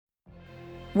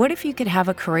What if you could have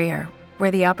a career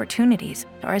where the opportunities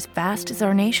are as vast as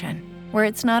our nation, where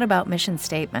it's not about mission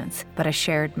statements, but a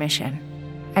shared mission?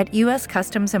 At U.S.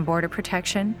 Customs and Border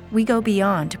Protection, we go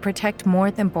beyond to protect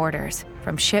more than borders.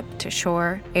 From ship to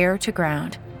shore, air to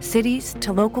ground, cities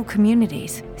to local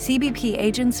communities, CBP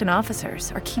agents and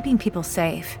officers are keeping people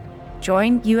safe.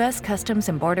 Join U.S. Customs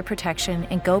and Border Protection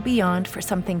and go beyond for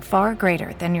something far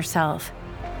greater than yourself.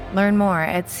 Learn more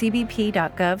at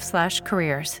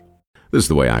cbp.gov/careers. This is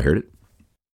the way I heard it.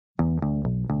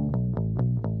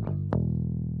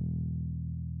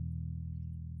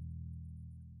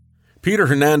 Peter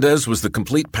Hernandez was the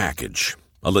complete package,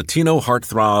 a Latino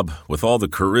heartthrob with all the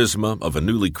charisma of a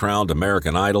newly crowned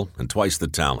American Idol and twice the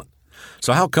talent.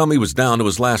 So how come he was down to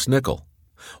his last nickel?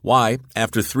 Why,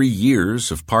 after 3 years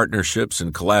of partnerships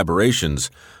and collaborations,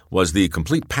 was the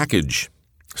complete package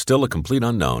still a complete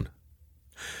unknown?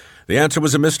 The answer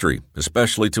was a mystery,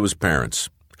 especially to his parents.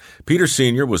 Peter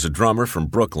Sr. was a drummer from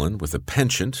Brooklyn with a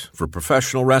penchant for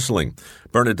professional wrestling.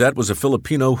 Bernadette was a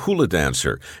Filipino hula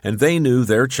dancer, and they knew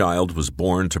their child was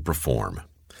born to perform.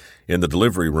 In the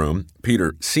delivery room,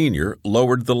 Peter Sr.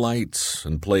 lowered the lights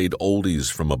and played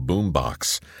oldies from a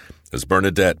boombox as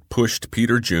Bernadette pushed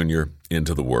Peter Jr.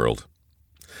 into the world.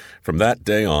 From that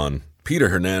day on, Peter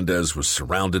Hernandez was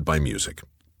surrounded by music.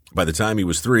 By the time he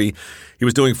was 3, he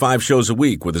was doing 5 shows a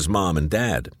week with his mom and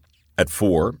dad. At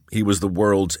 4, he was the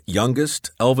world's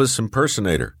youngest Elvis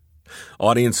impersonator.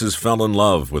 Audiences fell in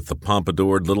love with the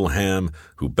pompadoured little ham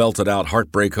who belted out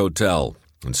Heartbreak Hotel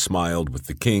and smiled with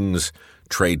the King's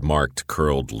trademarked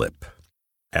curled lip.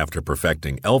 After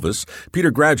perfecting Elvis, Peter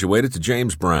graduated to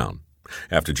James Brown.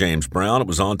 After James Brown, it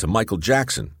was on to Michael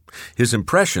Jackson. His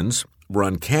impressions were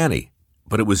uncanny,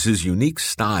 but it was his unique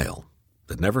style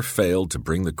that never failed to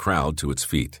bring the crowd to its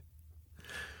feet.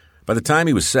 By the time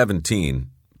he was 17,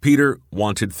 Peter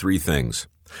wanted 3 things: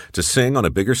 to sing on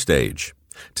a bigger stage,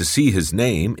 to see his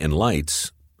name in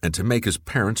lights, and to make his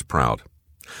parents proud.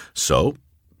 So,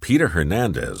 Peter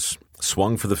Hernandez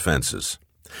swung for the fences.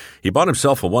 He bought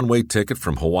himself a one-way ticket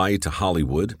from Hawaii to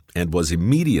Hollywood and was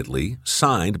immediately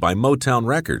signed by Motown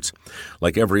Records.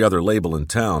 Like every other label in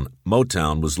town,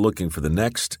 Motown was looking for the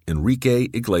next Enrique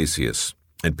Iglesias,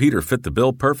 and Peter fit the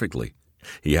bill perfectly.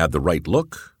 He had the right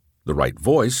look, the right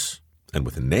voice, and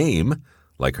with a name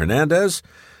like Hernandez,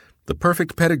 the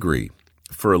perfect pedigree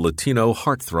for a Latino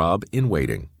heartthrob in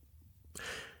waiting.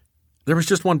 There was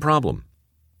just one problem.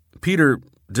 Peter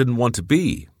didn't want to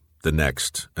be the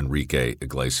next Enrique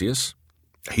Iglesias.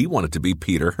 He wanted to be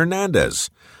Peter Hernandez,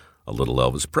 a little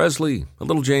Elvis Presley, a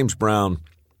little James Brown,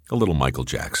 a little Michael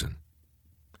Jackson.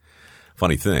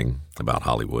 Funny thing about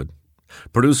Hollywood,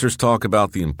 producers talk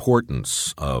about the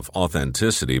importance of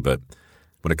authenticity, but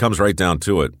when it comes right down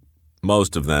to it,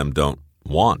 most of them don't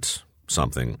want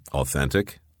something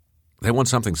authentic. They want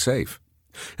something safe.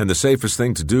 And the safest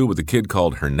thing to do with a kid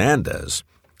called Hernandez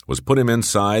was put him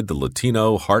inside the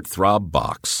Latino heartthrob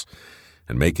box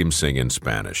and make him sing in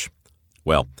Spanish.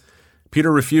 Well,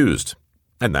 Peter refused,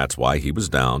 and that's why he was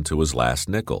down to his last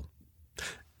nickel.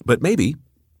 But maybe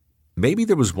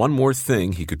there was one more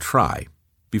thing he could try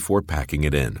before packing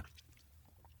it in.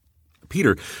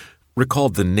 Peter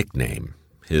recalled the nickname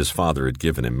his father had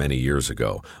given him many years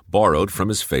ago, borrowed from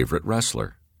his favorite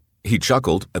wrestler. He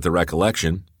chuckled at the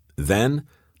recollection, then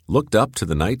looked up to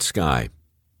the night sky,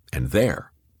 and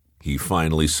there he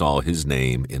finally saw his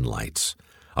name in lights,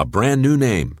 a brand new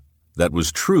name that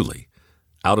was truly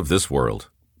out of this world.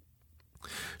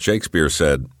 Shakespeare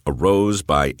said, "A rose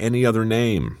by any other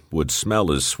name would smell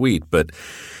as sweet," but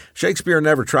Shakespeare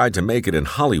never tried to make it in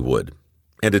Hollywood.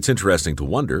 And it's interesting to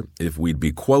wonder if we'd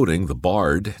be quoting the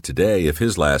Bard today if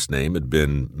his last name had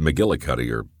been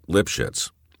McGillicuddy or Lipschitz.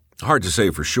 Hard to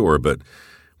say for sure, but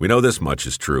we know this much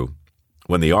is true.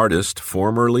 When the artist,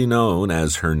 formerly known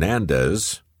as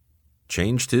Hernandez,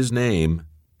 changed his name,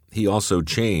 he also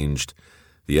changed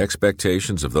the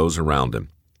expectations of those around him.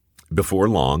 Before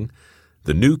long,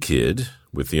 the new kid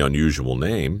with the unusual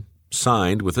name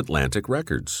signed with Atlantic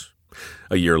Records.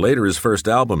 A year later, his first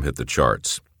album hit the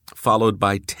charts, followed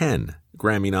by 10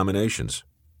 Grammy nominations.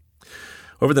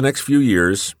 Over the next few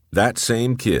years, that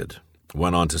same kid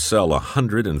went on to sell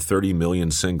 130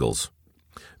 million singles.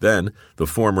 Then, the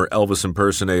former Elvis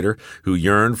impersonator, who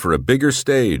yearned for a bigger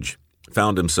stage,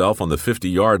 found himself on the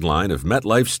 50-yard line of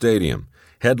MetLife Stadium,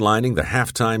 headlining the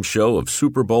halftime show of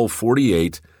Super Bowl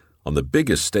 48 on the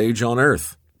biggest stage on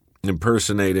earth,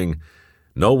 impersonating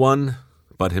no one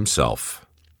but himself.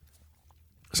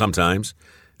 Sometimes,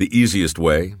 the easiest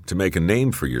way to make a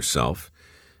name for yourself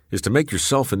is to make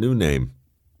yourself a new name,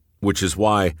 which is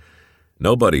why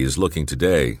nobody is looking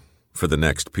today for the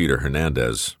next Peter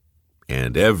Hernandez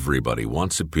And everybody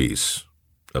wants a piece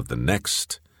of the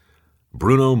next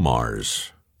Bruno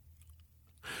Mars.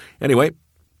 Anyway,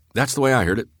 that's the way I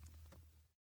heard it.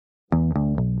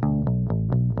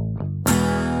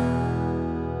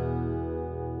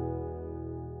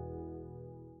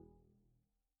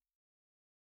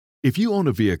 If you own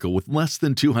a vehicle with less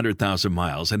than 200,000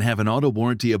 miles and have an auto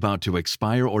warranty about to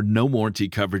expire or no warranty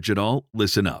coverage at all,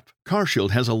 listen up. CarShield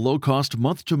has a low-cost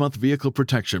month-to-month vehicle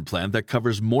protection plan that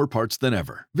covers more parts than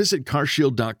ever. Visit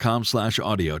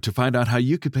carshield.com/audio to find out how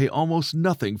you could pay almost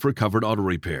nothing for covered auto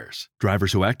repairs.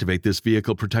 Drivers who activate this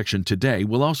vehicle protection today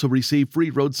will also receive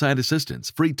free roadside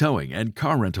assistance, free towing, and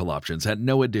car rental options at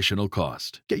no additional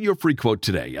cost. Get your free quote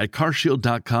today at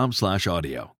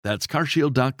carshield.com/audio. That's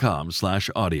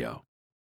carshield.com/audio.